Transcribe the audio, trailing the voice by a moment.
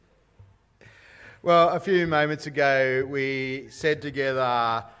Well, a few moments ago we said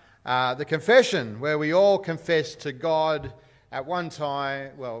together the confession, where we all confess to God at one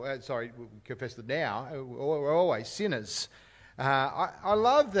time. We confess that now. We're always sinners. I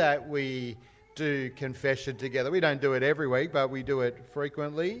love that we do confession together. We don't do it every week, but we do it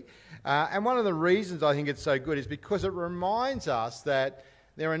frequently. And one of the reasons I think it's so good is because it reminds us that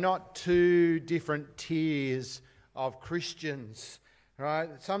there are not two different tiers of Christians. Right?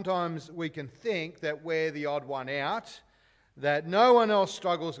 Sometimes we can think that we're the odd one out, that no one else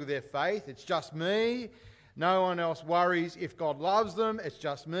struggles with their faith, it's just me. No one else worries if God loves them, it's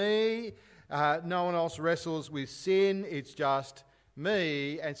just me. No one else wrestles with sin, it's just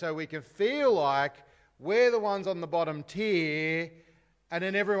me. And so we can feel like we're the ones on the bottom tier and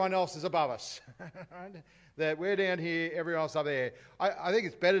then everyone else is above us. Right? That we're down here, everyone else up there. I think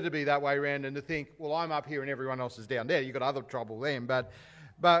it's better to be that way around than to think, well, I'm up here and everyone else is down there. You've got other trouble then.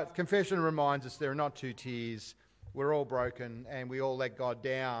 But confession reminds us there are not two tiers. We're all broken and we all let God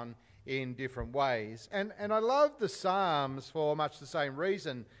down in different ways. And I love the Psalms for much the same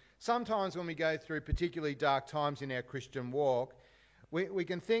reason. Sometimes when we go through particularly dark times in our Christian walk, we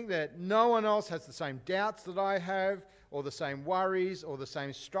can think that no one else has the same doubts that I have, or the same worries, or the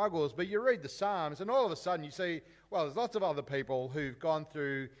same struggles. But you read the Psalms, and all of a sudden you see, well, there's lots of other people who've gone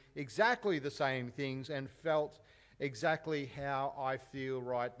through exactly the same things and felt exactly how I feel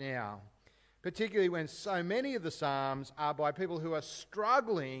right now. Particularly when so many of the Psalms are by people who are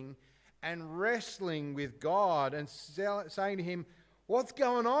struggling and wrestling with God and saying to him, what's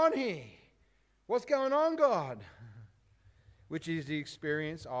going on here? What's going on, God? Which is the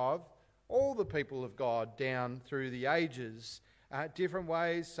experience of all the people of God down through the ages, different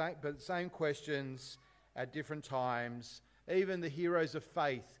ways, but same questions at different times. Even the heroes of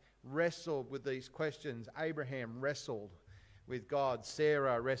faith wrestled with these questions. Abraham wrestled with God.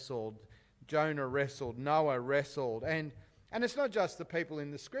 Sarah wrestled. Jonah wrestled. Noah wrestled. And it's not just the people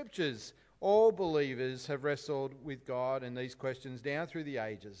in the scriptures. All believers have wrestled with God and these questions down through the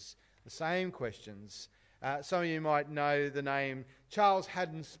ages. The same questions. Some of you might know the name Charles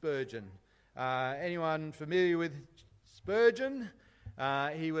Haddon Spurgeon. Anyone familiar with Spurgeon?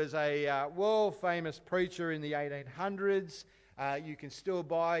 He was a world-famous preacher in the 1800s. You can still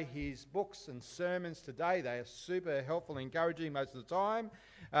buy his books and sermons today. They are super helpful and encouraging most of the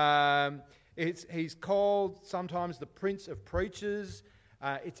time. He's called sometimes the Prince of Preachers.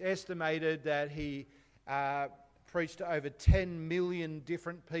 It's estimated that he preached to over 10 million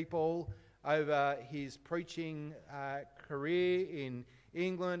different people over his preaching career in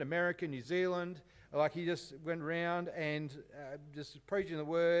England, America, New Zealand. Like he just went around and just preaching the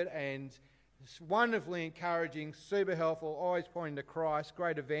word, and wonderfully encouraging, super helpful, always pointing to Christ,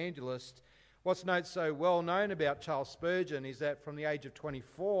 great evangelist. What's so well known about Charles Spurgeon is that from the age of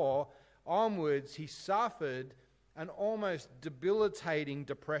 24 onwards, he suffered an almost debilitating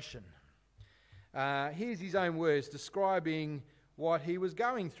depression. Here's his own words describing what he was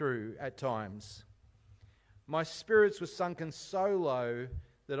going through at times. My spirits were sunken so low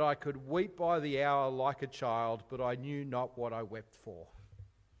that I could weep by the hour like a child, but I knew not what I wept for.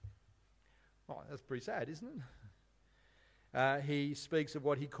 Oh, that's pretty sad, isn't it? He speaks of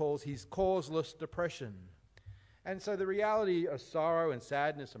what he calls his causeless depression. And so the reality of sorrow and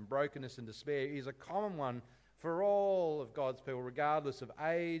sadness and brokenness and despair is a common one for all of God's people, regardless of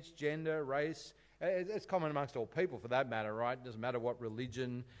age, gender, race. It's common amongst all people for that matter, right? It doesn't matter what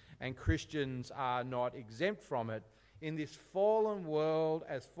religion, and Christians are not exempt from it. In this fallen world,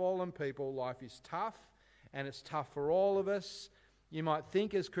 as fallen people, life is tough, and it's tough for all of us. You might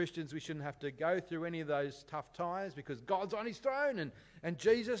think as Christians we shouldn't have to go through any of those tough times because God's on his throne and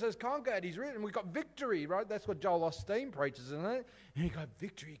Jesus has conquered. He's written, we've got victory, right? That's what Joel Osteen preaches, isn't it? And you've got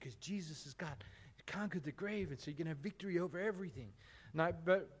victory because Jesus has conquered the grave, and so you can have victory over everything. No,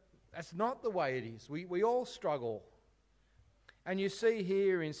 but that's not the way it is. We all struggle. And you see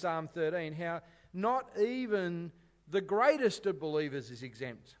here in Psalm 13 how not even the greatest of believers is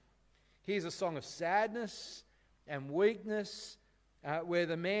exempt. Here's a song of sadness and weakness where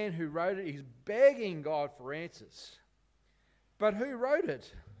the man who wrote it is begging God for answers. But who wrote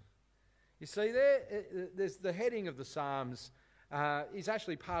it? You see there's the heading of the Psalms is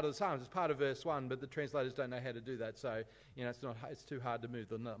actually part of the Psalms. It's part of verse 1, but the translators don't know how to do that. So, it's too hard to move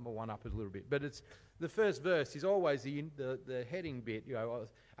the number one up a little bit. But it's the first verse is always the heading bit,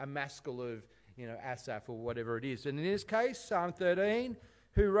 a maskil of, Asaph or whatever it is. And in this case, Psalm 13,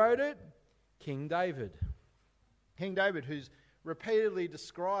 who wrote it? King David. King David, who's repeatedly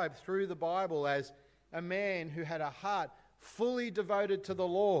described through the Bible as a man who had a heart fully devoted to the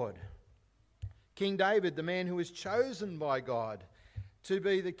Lord. King David, the man who was chosen by God to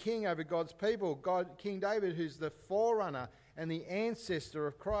be the king over God's people. King David, who's the forerunner and the ancestor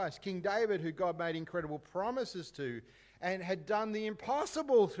of Christ. King David, who God made incredible promises to and had done the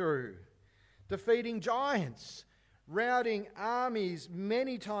impossible through, defeating giants, routing armies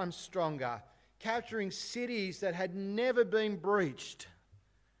many times stronger, capturing cities that had never been breached.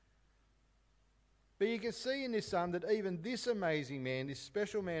 But you can see in this psalm that even this amazing man, this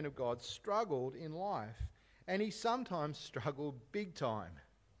special man of God, struggled in life. And he sometimes struggled big time.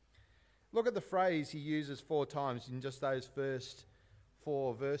 Look at the phrase he uses 4 times in just those first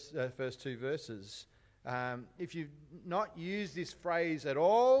two verses. If you've not used this phrase at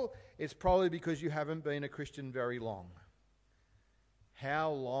all, it's probably because you haven't been a Christian very long.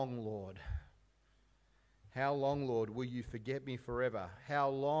 How long, Lord? How long, Lord, will you forget me forever? How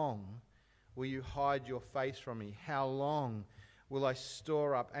long will you hide your face from me? How long will I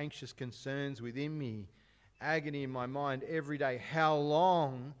store up anxious concerns within me? Agony in my mind every day. How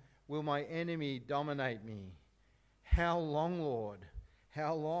long will my enemy dominate me? How long, Lord?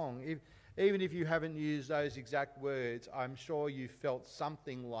 How long? Even if you haven't used those exact words, I'm sure you felt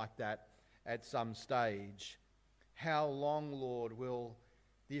something like that at some stage. How long, Lord, will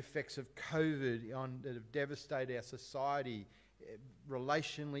the effects of COVID that have devastated our society,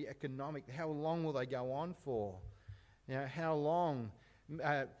 relationally, economic, how long will they go on for? How long,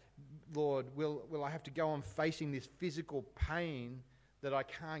 Lord, will I have to go on facing this physical pain that I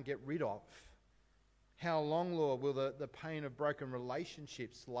can't get rid of? How long, Lord, will the pain of broken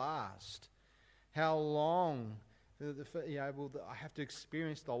relationships last? How long will I have to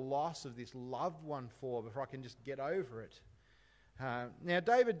experience the loss of this loved one for before I can just get over it? Now,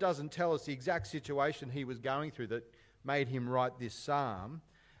 David doesn't tell us the exact situation he was going through that made him write this psalm.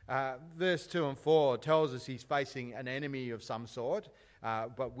 Verse 2 and 4 tells us he's facing an enemy of some sort,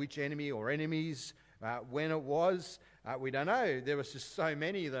 but which enemy or enemies, when it was, we don't know. There was just so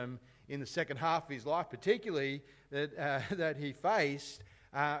many of them in the second half of his life, particularly that he faced,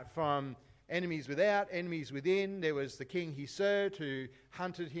 from enemies without, enemies within. There was the king he served who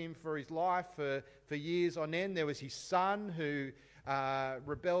hunted him for his life for years on end. There was his son who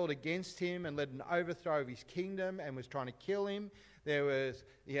rebelled against him and led an overthrow of his kingdom and was trying to kill him. There was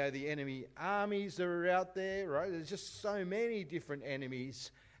the enemy armies that were out there, right? There's just so many different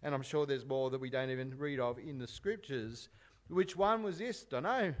enemies, and I'm sure there's more that we don't even read of in the scriptures. Which one was this? Don't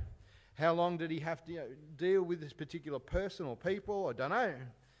know. How long did he have to deal with this particular person or people? I don't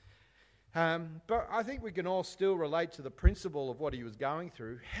know. But I think we can all still relate to the principle of what he was going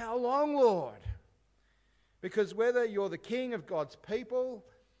through. How long, Lord? Because whether you're the king of God's people,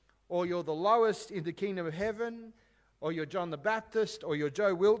 or you're the lowest in the kingdom of heaven, or you're John the Baptist, or you're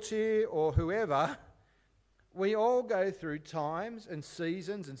Joe Wiltshire, or whoever, we all go through times and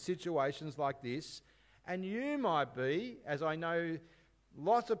seasons and situations like this. And you might be, as I know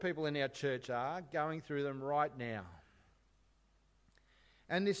lots of people in our church are, going through them right now.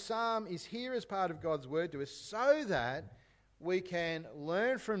 And this psalm is here as part of God's word to us so that we can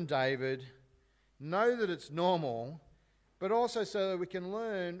learn from David, know that it's normal, but also so that we can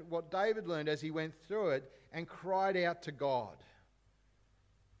learn what David learned as he went through it and cried out to God.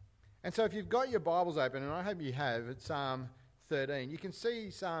 And so if you've got your Bibles open, and I hope you have, it's Psalm 13. You can see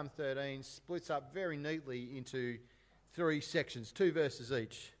Psalm 13 splits up very neatly into 3 sections, 2 verses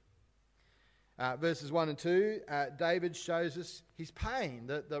each. Verses 1 and 2, David shows us his pain,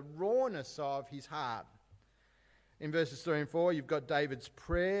 the rawness of his heart. In verses 3 and 4, you've got David's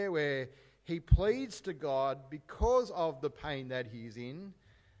prayer where he pleads to God because of the pain that he's in.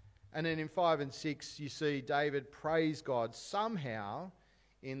 And then in 5 and 6, you see David praise God somehow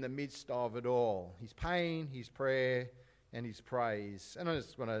in the midst of it all. His pain, his prayer, and his praise. And I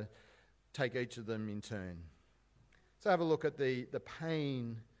just want to take each of them in turn. So have a look at the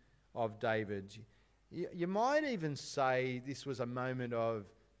pain of David. You might even say this was a moment of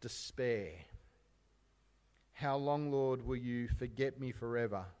despair. How long, Lord, will you forget me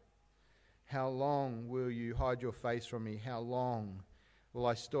forever? How long will you hide your face from me? How long will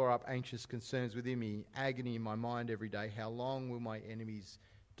I store up anxious concerns within me, agony in my mind every day? How long will my enemies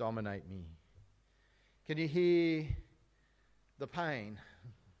dominate me? Can you hear the pain,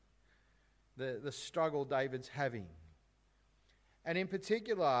 the struggle David's having? And in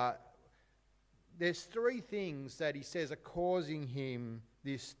particular, there's 3 things that he says are causing him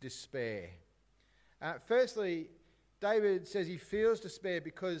this despair. Firstly, David says he feels despair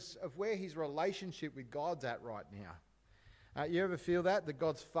because of where his relationship with God's at right now. You ever feel that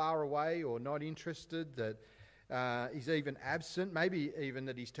God's far away or not interested, that he's even absent, maybe even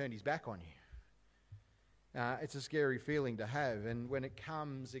that he's turned his back on you? It's a scary feeling to have, and when it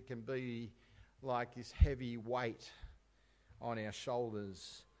comes, it can be like this heavy weight on our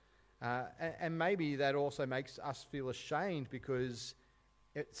shoulders. And maybe that also makes us feel ashamed because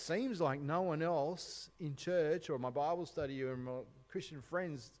it seems like no one else in church or my Bible study or my Christian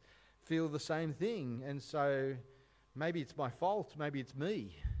friends feel the same thing. And so maybe it's my fault, maybe it's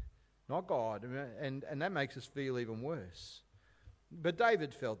me, not God. And that makes us feel even worse. But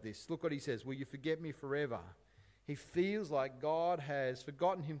David felt this. Look what he says, will you forget me forever? He feels like God has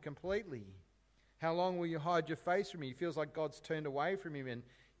forgotten him completely. How long will you hide your face from me? He feels like God's turned away from him and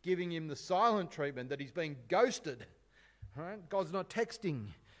giving him the silent treatment, that he's being ghosted. Right? God's not texting.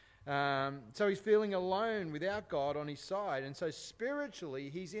 So he's feeling alone without God on his side. And so spiritually,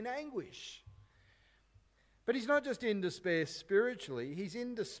 he's in anguish. But he's not just in despair spiritually, he's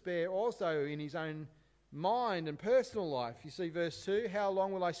in despair also in his own mind and personal life. You see verse 2, how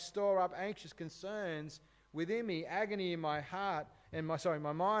long will I store up anxious concerns within me, agony in my heart and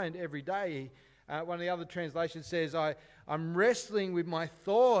my mind every day? One of the other translations says, I'm wrestling with my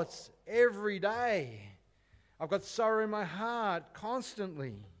thoughts every day. I've got sorrow in my heart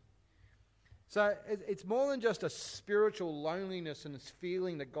constantly. So it's more than just a spiritual loneliness and this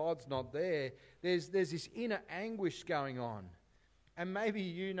feeling that God's not there. There's this inner anguish going on. And maybe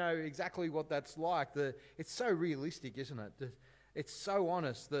you know exactly what that's like. It's so realistic, isn't it? It's so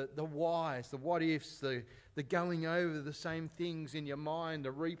honest. The whys, the what ifs, the going over the same things in your mind, the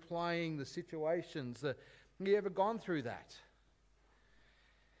replaying the situations. Have you ever gone through that?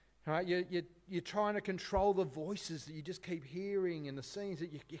 Right? You're trying to control the voices that you just keep hearing and the scenes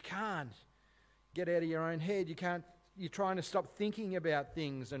that you can't get out of your own head. You're trying to stop thinking about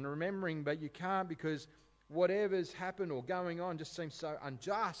things and remembering, but you can't because whatever's happened or going on just seems so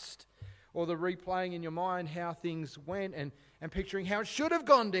unjust. Or the replaying in your mind how things went and picturing how it should have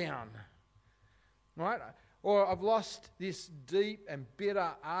gone down. Right? Or I've lost this deep and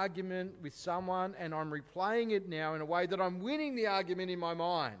bitter argument with someone and I'm replaying it now in a way that I'm winning the argument in my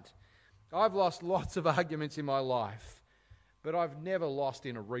mind. I've lost lots of arguments in my life, but I've never lost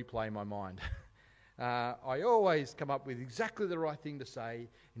in a replay in my mind. I always come up with exactly the right thing to say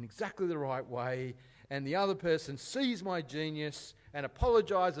in exactly the right way, and the other person sees my genius and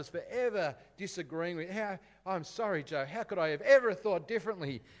apologises for ever disagreeing with I'm sorry, Joe, how could I have ever thought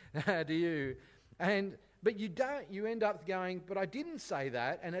differently to you? But you don't. You end up going, but I didn't say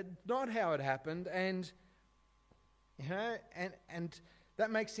that, and it's not how it happened, and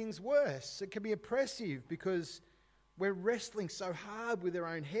that makes things worse. It can be oppressive because we're wrestling so hard with our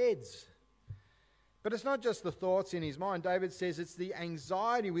own heads. But it's not just the thoughts in his mind. David says it's the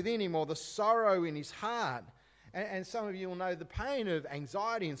anxiety within him or the sorrow in his heart. And some of you will know the pain of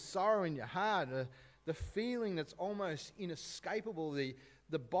anxiety and sorrow in your heart, the feeling that's almost inescapable, the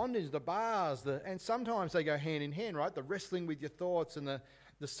bondage, the bars, and sometimes they go hand in hand, right? The wrestling with your thoughts and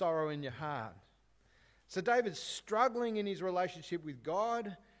the sorrow in your heart. So David's struggling in his relationship with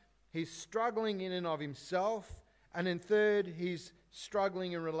God. He's struggling in and of himself. And then third, he's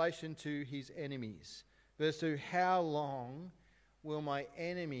struggling in relation to his enemies. Verse 2, how long will my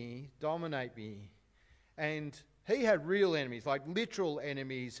enemy dominate me? And he had real enemies, like literal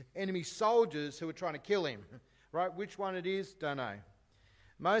enemies, enemy soldiers who were trying to kill him. Right? Which one it is, don't know.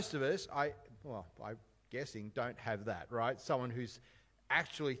 Most of us, I'm guessing, don't have that, right? Someone who's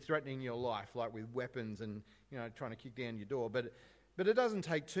actually threatening your life, like with weapons and trying to kick down your door. But it doesn't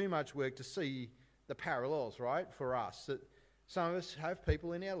take too much work to see the parallels, right, for us. That some of us have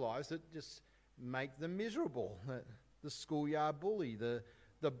people in our lives that just make them miserable. The schoolyard bully,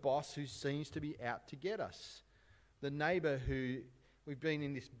 the boss who seems to be out to get us, the neighbour who we've been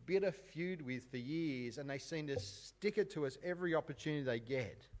in this bitter feud with for years and they seem to stick it to us every opportunity they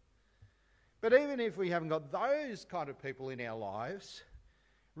get. But even if we haven't got those kind of people in our lives,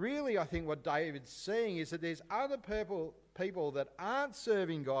 really I think what David's saying is that there's other people that aren't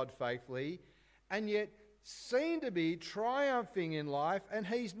serving God faithfully and yet seem to be triumphing in life and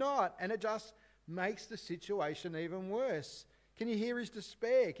he's not, and it just makes the situation even worse. Can you hear his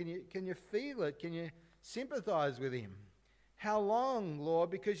despair? Can you feel it? Can you sympathise with him? How long,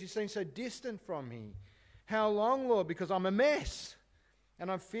 Lord, because you seem so distant from me? How long, Lord, because I'm a mess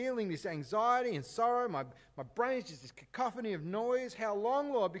and I'm feeling this anxiety and sorrow. My brain's just this cacophony of noise. How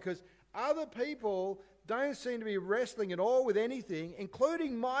long, Lord, because other people don't seem to be wrestling at all with anything,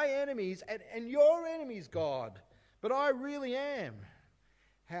 including my enemies and your enemies, God. But I really am.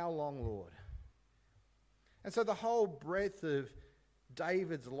 How long, Lord? And so the whole breadth of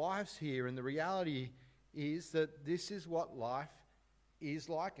David's life here, and the reality is that this is what life is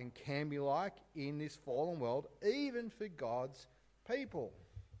like and can be like in this fallen world, even for God's people.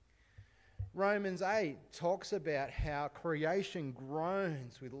 Romans 8 talks about how creation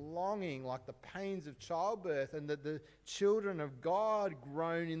groans with longing like the pains of childbirth, and that the children of God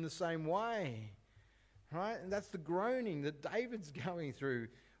groan in the same way. Right? And that's the groaning that David's going through.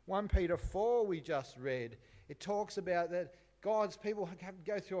 1 Peter 4 we just read. It talks about that God's people have to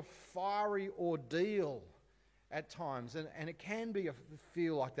go through a fiery ordeal at times. And it can be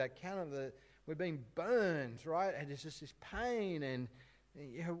feel like that. We're being burned, right? And it's just this pain, and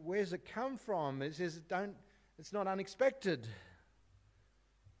where's it come from? It says it's not unexpected.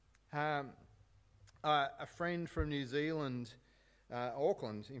 A friend from New Zealand,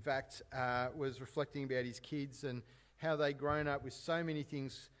 Auckland, in fact, was reflecting about his kids and how they'd grown up with so many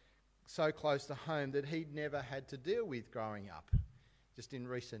things so close to home that he'd never had to deal with growing up, just in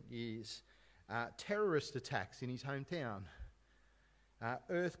recent years. Terrorist attacks in his hometown,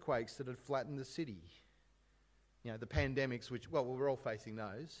 earthquakes that had flattened the city, the pandemics, we're all facing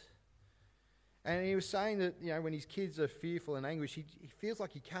those. And he was saying that, when his kids are fearful and anguish, he feels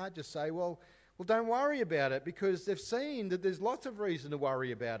like he can't just say, well, don't worry about it, because they've seen that there's lots of reason to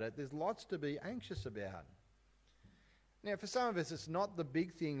worry about it. There's lots to be anxious about. Now, for some of us, it's not the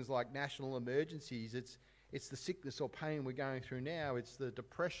big things like national emergencies. It's the sickness or pain we're going through now. It's the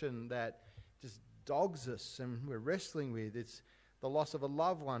depression that just dogs us and we're wrestling with. It's the loss of a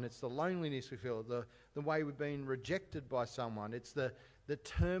loved one. It's the loneliness we feel, the way we've been rejected by someone. It's the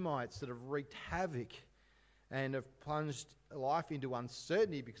termites that have wreaked havoc and have plunged life into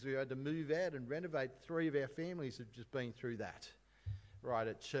uncertainty because we had to move out and renovate. 3 of our families have just been through that, right,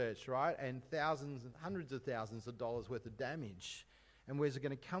 at church, right? And thousands and hundreds of thousands of dollars worth of damage. And where's it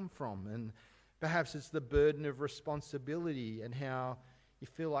going to come from? And perhaps it's the burden of responsibility and how you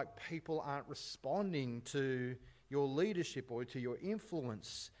feel like people aren't responding to your leadership or to your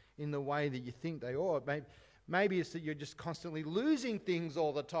influence in the way that you think they ought. Maybe it's that you're just constantly losing things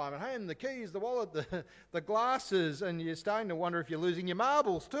all the time at home, the keys, the wallet, the glasses, and you're starting to wonder if you're losing your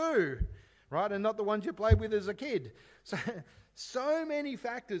marbles too, right? And not the ones you played with as a kid. So many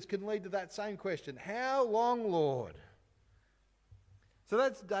factors can lead to that same question. How long, Lord? So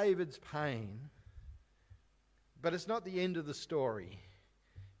that's David's pain. But it's not the end of the story.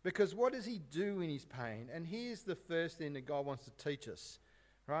 Because what does he do in his pain? And here's the first thing that God wants to teach us,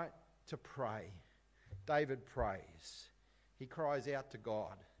 right? To pray. David prays. He cries out to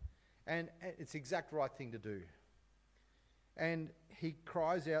God. And it's the exact right thing to do. And he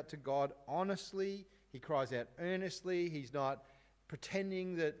cries out to God honestly. He cries out earnestly. He's not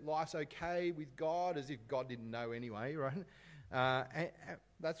pretending that life's okay with God as if God didn't know anyway, right? And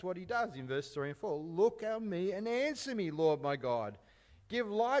that's what he does in verse 3 and 4. Look at me and answer me, Lord my God. Give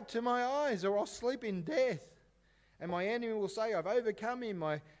light to my eyes, or I'll sleep in death. And my enemy will say, I've overcome him.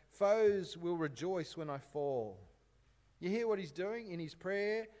 My foes will rejoice when I fall. You hear what he's doing in his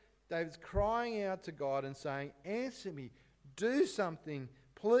prayer? David's crying out to God and saying, answer me. Do something.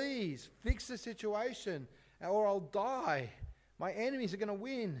 Please fix the situation, or I'll die. My enemies are going to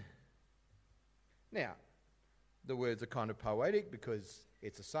win. Now, the words are kind of poetic because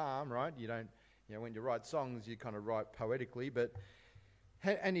it's a psalm, right? You don't, when you write songs, you kind of write poetically, but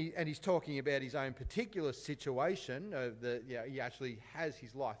and he's talking about his own particular situation. He actually has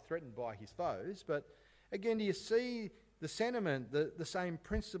his life threatened by his foes. But again, do you see the sentiment? The same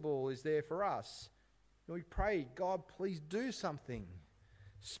principle is there for us. We pray, God, please do something.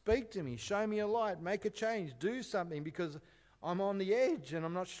 Speak to me. Show me a light. Make a change. Do something, because I'm on the edge and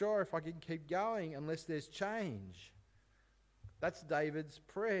I'm not sure if I can keep going unless there's change. That's David's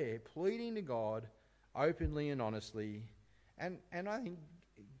prayer, pleading to God openly and honestly. And I think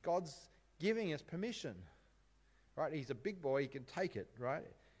God's giving us permission, right? He's a big boy, he can take it, right?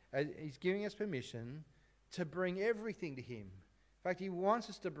 He's giving us permission to bring everything to him. In fact, he wants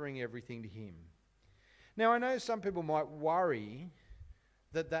us to bring everything to him. Now, I know some people might worry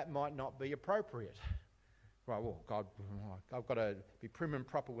that might not be appropriate. Right, well, God, I've got to be prim and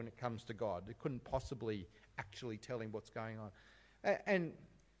proper when it comes to God. They couldn't possibly actually tell him what's going on. And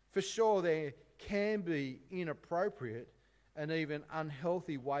for sure, there can be inappropriate and even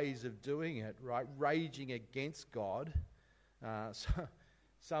unhealthy ways of doing it, right? Raging against God.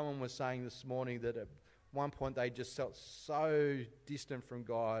 Someone was saying this morning that at one point they just felt so distant from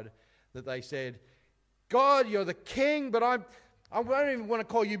God that they said, God, you're the king, but I don't even want to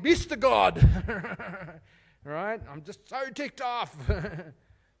call you Mr. God. Right? I'm just so ticked off.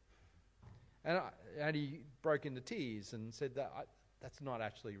 And he broke into tears and said that's not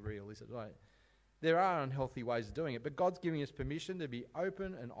actually real, is it? Right? There are unhealthy ways of doing it, but God's giving us permission to be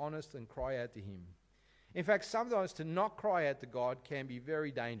open and honest and cry out to him. In fact, sometimes to not cry out to God can be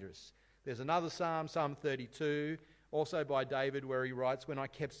very dangerous. There's another psalm, Psalm 32, Also by David, where he writes, "When I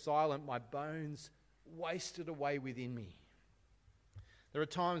kept silent, my bones wasted away within me." There are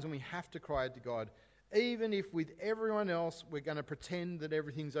times when we have to cry out to God, even if with everyone else we're going to pretend that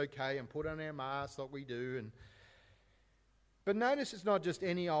everything's okay and put on our masks like we do. But notice it's not just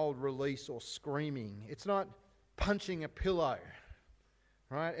any old release or screaming. It's not punching a pillow,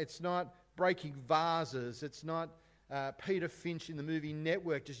 right? It's not breaking vases. It's not Peter Finch in the movie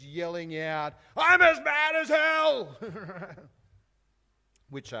Network just yelling out, "I'm as mad as hell!"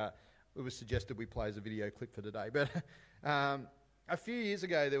 Which it was suggested we play as a video clip for today. But a few years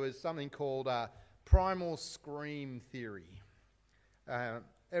ago there was something called primal scream theory. Ever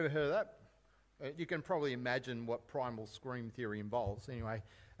heard of that? You can probably imagine what primal scream theory involves. Anyway,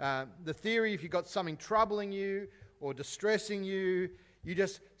 the theory, if you've got something troubling you or distressing you, you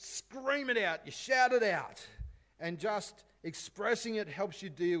just scream it out, you shout it out, and just expressing it helps you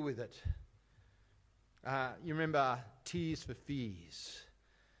deal with it. You remember Tears for Fears.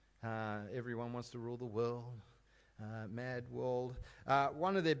 Everyone wants to rule the world. Mad World.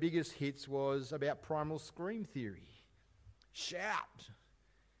 One of their biggest hits was about primal scream theory. Shout,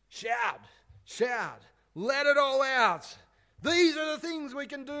 shout, shout, let it all out. These are the things we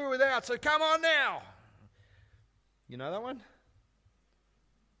can do without, so come on now. You know that one?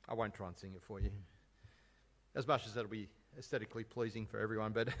 I won't try and sing it for you, as much as that'll be aesthetically pleasing for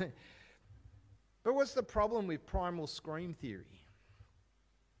everyone. But what's the problem with primal scream theory?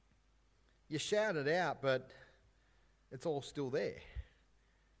 You shout it out, but it's all still there.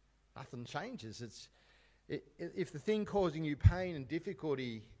 Nothing changes. If the thing causing you pain and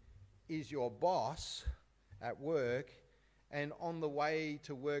difficulty is your boss at work, and on the way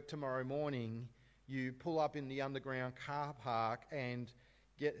to work tomorrow morning, you pull up in the underground car park and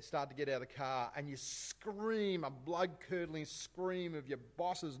start to get out of the car, and you scream a blood-curdling scream of your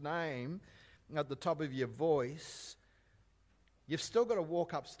boss's name at the top of your voice, you've still got to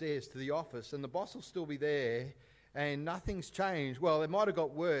walk upstairs to the office, and the boss will still be there, and nothing's changed. Well, it might have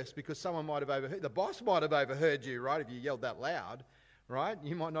got worse because someone might have overheard. The boss might have overheard you, right, if you yelled that loud, right?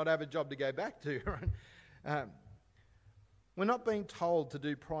 You might not have a job to go back to, right? We're not being told to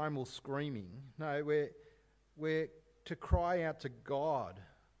do primal screaming. No, we're to cry out to God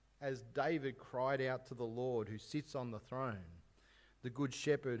as David cried out to the Lord who sits on the throne, the good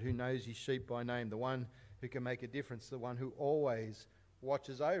shepherd who knows his sheep by name, the one who can make a difference, the one who always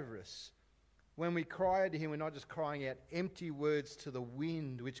watches over us. When we cry out to him, we're not just crying out empty words to the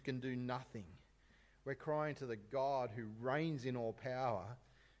wind which can do nothing. We're crying to the God who reigns in all power,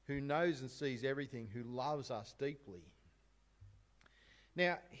 who knows and sees everything, who loves us deeply.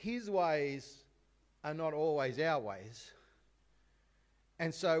 Now, his ways are not always our ways,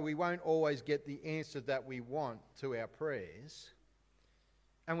 and so we won't always get the answer that we want to our prayers,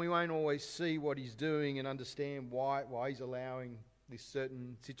 and we won't always see what he's doing and understand why he's allowing this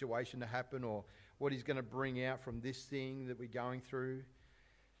certain situation to happen, or what he's going to bring out from this thing that we're going through.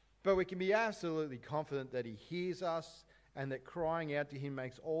 But we can be absolutely confident that he hears us and that crying out to him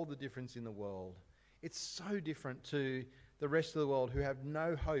makes all the difference in the world. It's so different to the rest of the world who have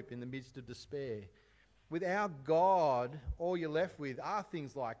no hope in the midst of despair. With our God, all you're left with are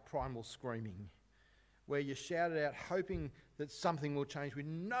things like primal screaming, where you shout it out hoping that something will change with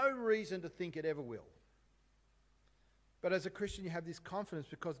no reason to think it ever will. But as a Christian, you have this confidence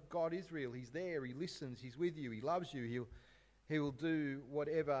because God is real. He's there. He listens. He's with you. He loves you. He will do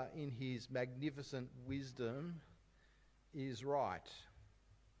whatever in his magnificent wisdom is right.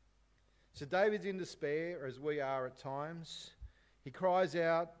 So David's in despair, as we are at times. He cries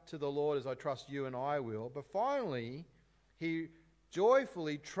out to the Lord, as I trust you and I will. But finally, he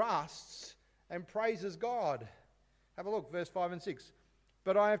joyfully trusts and praises God. Have a look, verse 5 and 6.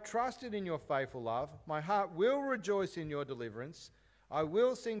 But I have trusted in your faithful love. My heart will rejoice in your deliverance. I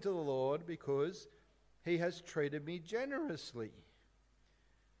will sing to the Lord because he has treated me generously.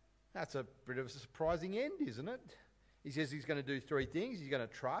 That's a bit of a surprising end, isn't it? He says he's going to do three things. He's going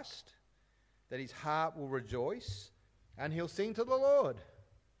to trust, that his heart will rejoice, and he'll sing to the Lord.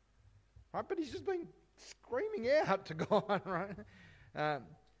 Right? But he's just been screaming out to God, right?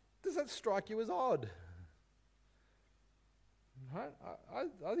 Does that strike you as odd? Right?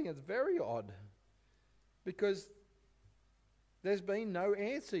 I think it's very odd, because there's been no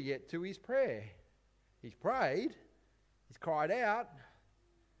answer yet to his prayer. He's prayed, he's cried out,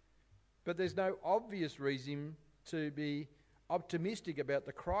 but there's no obvious reason to be optimistic about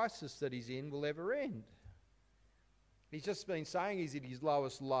the crisis that he's in will ever end. He's just been saying he's at his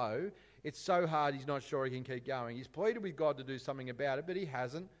lowest low. It's so hard he's not sure he can keep going. He's pleaded with God to do something about it, but he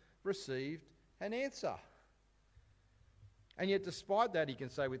hasn't received an answer. And yet despite that, he can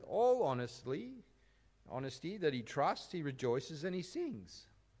say with all honesty honesty, that he trusts, he rejoices, and he sings.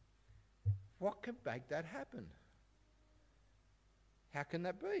 What can make that happen? How can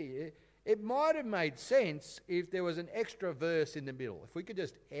that be? It might have made sense if there was an extra verse in the middle. If we could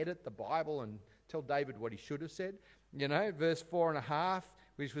just edit the Bible and tell David what he should have said. Verse 4.5,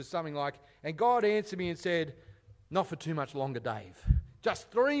 which was something like, "And God answered me and said, 'Not for too much longer, Dave.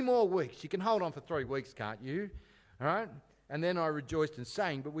 Just 3 more weeks. You can hold on for 3 weeks, can't you?' All right? And then I rejoiced and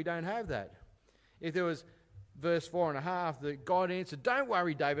sang," but we don't have that. If there was verse 4.5, that God answered, "Don't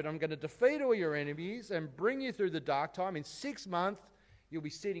worry, David, I'm going to defeat all your enemies and bring you through the dark time. In 6 months, you'll be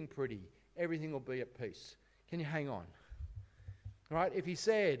sitting pretty. Everything will be at peace." Can you hang on? All right? If he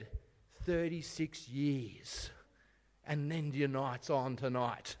said 36 years and then your night's on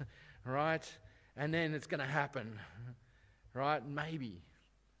tonight, right? And then it's going to happen, right? Maybe.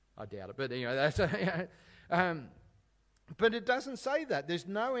 I doubt it, but anyway, that's... But it doesn't say that. There's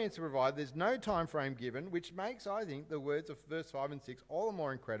no answer provided. There's no time frame given, which makes, I think, the words of verse 5 and 6 all the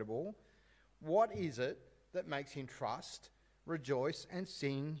more incredible. What is it that makes him trust, rejoice, and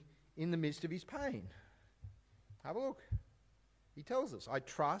sing in the midst of his pain? Have a look. He tells us, "I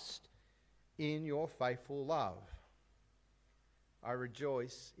trust in your faithful love. I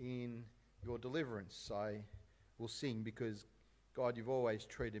rejoice in your deliverance. I will sing because, God, you've always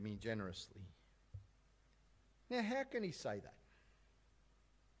treated me generously." Now, how can he say that?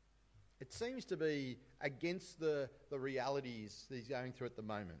 It seems to be against the realities that he's going through at the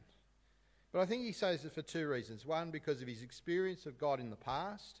moment. But I think he says it for 2 reasons. 1, because of his experience of God in the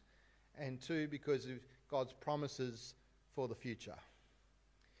past, and 2, because of God's promises for the future.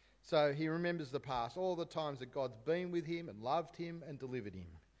 So he remembers the past, all the times that God's been with him and loved him and delivered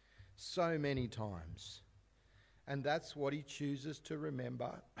him. So many times. And that's what he chooses to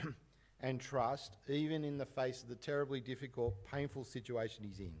remember and trust, even in the face of the terribly difficult, painful situation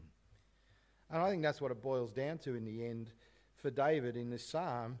he's in. And I think that's what it boils down to in the end for David in this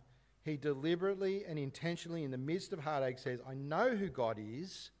psalm. He deliberately and intentionally, in the midst of heartache, says, "I know who God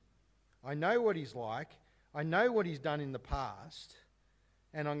is. I know what he's like. I know what he's done in the past.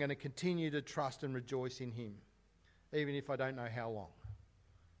 And I'm going to continue to trust and rejoice in him, even if I don't know how long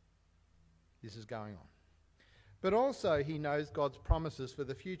this is going on." But also he knows God's promises for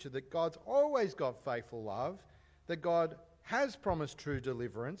the future, that God's always got faithful love, that God has promised true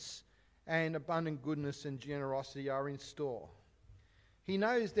deliverance, and abundant goodness and generosity are in store. He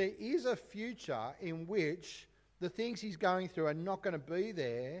knows there is a future in which the things he's going through are not going to be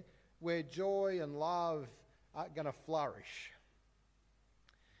there, where joy and love are going to flourish.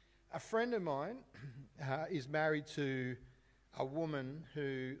 A friend of mine is married to a woman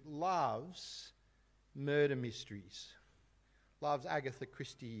who loves murder mysteries, loves Agatha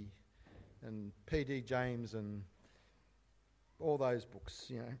Christie and P.D. James and all those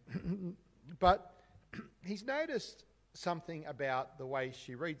books, But he's noticed something about the way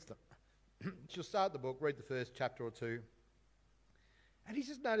she reads them. She'll start the book, read the first chapter or 2, and he's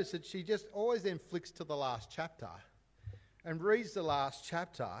just noticed that she just always then flicks to the last chapter and reads the last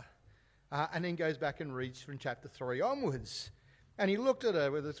chapter and then goes back and reads from chapter 3 onwards. And he looked at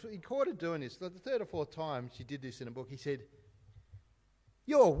her, he caught her doing this. The 3rd or 4th time she did this in a book, he said,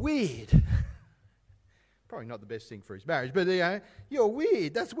 "You're weird." Probably not the best thing for his marriage, but "You're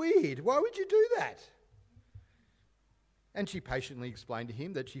weird. That's weird. Why would you do that?" And she patiently explained to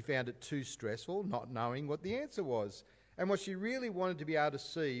him that she found it too stressful, not knowing what the answer was. And what she really wanted to be able to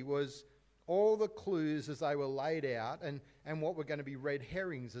see was all the clues as they were laid out, and what were going to be red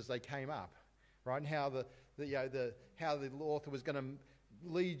herrings as they came up, right? And how how the author was going to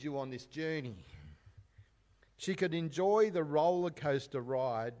lead you on this journey. She could enjoy the roller coaster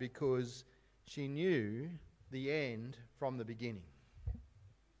ride because she knew the end from the beginning.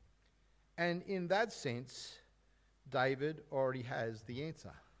 And in that sense, David already has the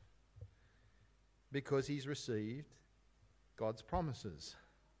answer, because he's received God's promises.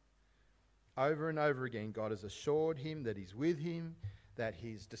 Over and over again, God has assured him that he's with him, that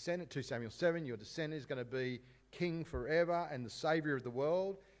his descendant, 2 Samuel 7, your descendant is going to be king forever and the saviour of the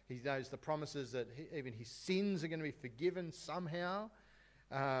world. He knows the promises that even his sins are going to be forgiven somehow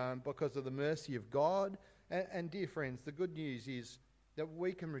because of the mercy of God. And dear friends, the good news is that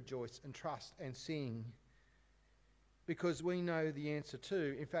we can rejoice and trust and sing because we know the answer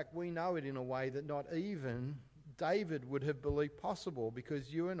too. In fact, we know it in a way that not even David would have believed possible,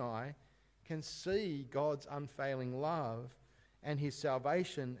 because you and I can see God's unfailing love and his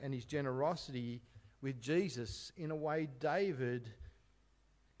salvation and his generosity with Jesus in a way David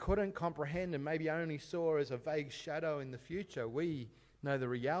couldn't comprehend and maybe only saw as a vague shadow in the future. We know the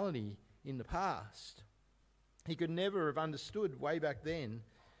reality in the past. He could never have understood way back then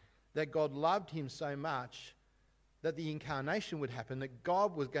that God loved him so much that the incarnation would happen, that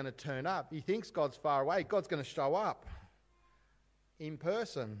God was going to turn up. He thinks God's far away. God's going to show up in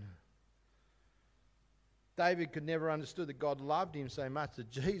person. David could never understood that God loved him so much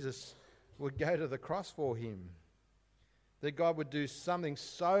that Jesus would go to the cross for him. That God would do something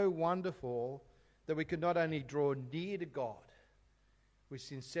so wonderful that we could not only draw near to God with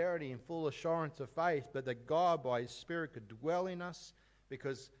sincerity and full assurance of faith, but that God by his Spirit could dwell in us,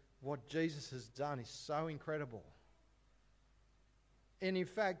 because what Jesus has done is so incredible. And in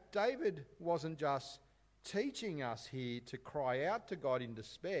fact, David wasn't just teaching us here to cry out to God in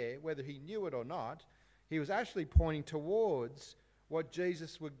despair, whether he knew it or not. He was actually pointing towards what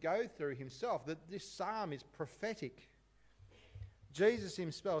Jesus would go through himself, that this psalm is prophetic. Jesus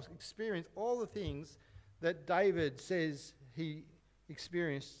himself experienced all the things that David says he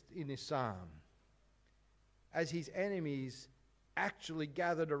experienced in this psalm, as his enemies actually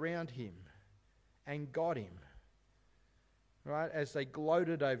gathered around him and got him. Right, as they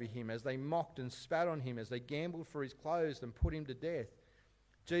gloated over him, as they mocked and spat on him, as they gambled for his clothes and put him to death.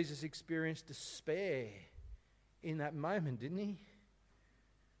 Jesus experienced despair in that moment, didn't he?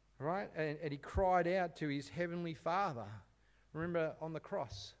 Right, and he cried out to his heavenly Father. Remember on the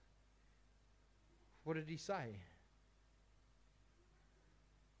cross, what did he say?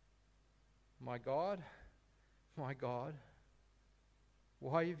 My God,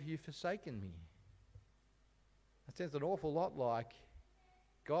 why have you forsaken me? That sounds an awful lot like,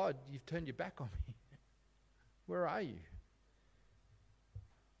 God, you've turned your back on me. Where are you?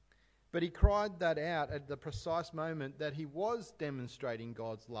 But he cried that out at the precise moment that he was demonstrating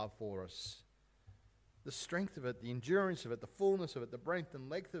God's love for us. The strength of it, the endurance of it, the fullness of it, the breadth and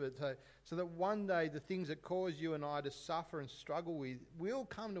length of it, so that one day the things that cause you and I to suffer and struggle with will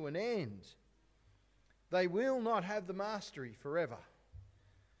come to an end. They will not have the mastery forever.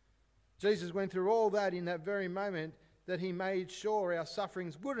 Jesus went through all that in that very moment, that he made sure our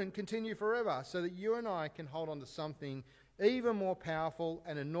sufferings wouldn't continue forever, so that you and I can hold on to something even more powerful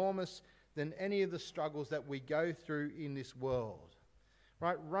and enormous than any of the struggles that we go through in this world.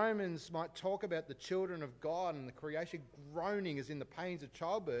 Right? Romans might talk about the children of God and the creation groaning as in the pains of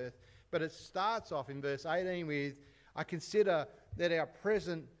childbirth, but it starts off in verse 18 with, I consider that our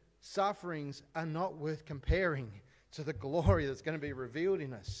present sufferings are not worth comparing to the glory that's going to be revealed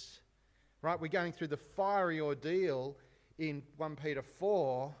in us. Right, we're going through the fiery ordeal in 1 Peter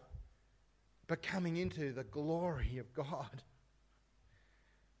 4, but coming into the glory of God.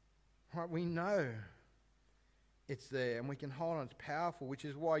 Right, we know it's there and we can hold on. It's powerful, which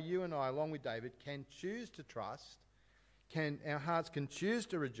is why you and I, along with David, can choose to trust, our hearts can choose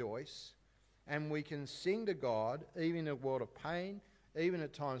to rejoice, and we can sing to God even in a world of pain, even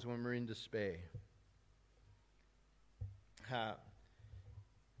at times when we're in despair.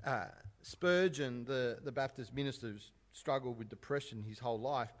 Spurgeon, the Baptist minister, struggled with depression his whole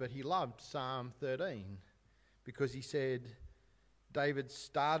life, but he loved Psalm 13 because he said, David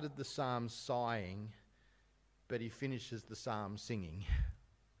started the psalm sighing, but he finishes the psalm singing.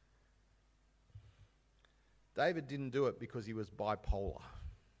 David didn't do it because he was bipolar.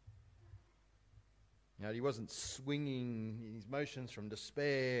 He wasn't swinging his motions from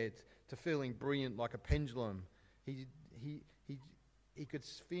despair to feeling brilliant like a pendulum. He could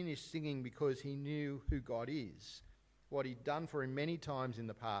finish singing because he knew who God is, what he'd done for him many times in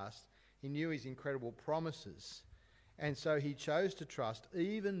the past. He knew his incredible promises. And so he chose to trust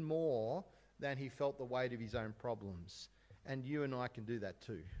even more than he felt the weight of his own problems. And you and I can do that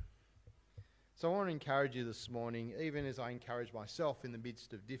too. So I want to encourage you this morning, even as I encourage myself in the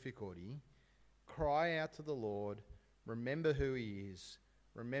midst of difficulty, cry out to the Lord, remember who he is,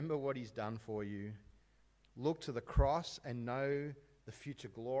 remember what he's done for you, look to the cross and know the future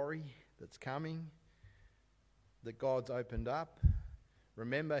glory that's coming, that God's opened up.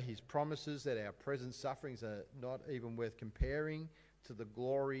 Remember his promises that our present sufferings are not even worth comparing to the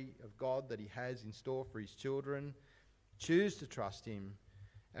glory of God that he has in store for his children. Choose to trust him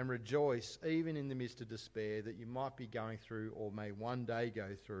and rejoice even in the midst of despair that you might be going through or may one day go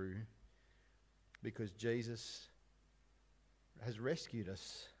through, because Jesus has rescued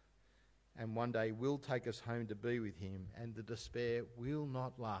us and one day will take us home to be with him, and the despair will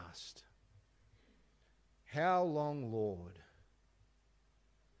not last. How long, Lord?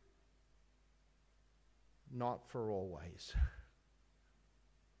 Not for always.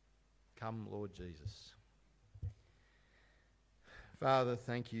 Come, Lord Jesus. Father,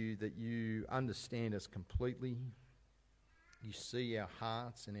 thank you that you understand us completely. You see our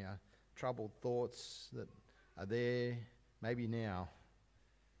hearts and our troubled thoughts that are there, maybe now.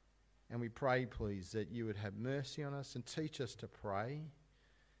 And we pray, please, that you would have mercy on us and teach us to pray.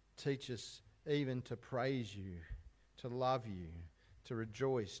 teach us even to praise you, to love you, to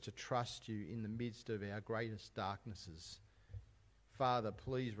rejoice, to trust you in the midst of our greatest darknesses. Father,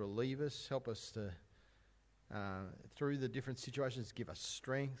 please relieve us. Help us to, through the different situations, give us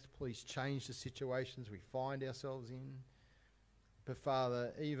strength. Please change the situations we find ourselves in. But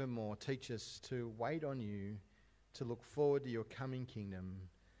Father, even more, teach us to wait on you, to look forward to your coming kingdom,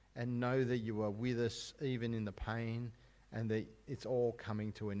 and know that you are with us even in the pain, and that it's all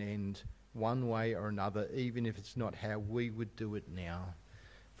coming to an end one way or another, even if it's not how we would do it now.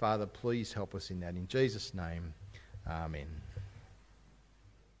 Father, please help us in that. In Jesus' name, amen.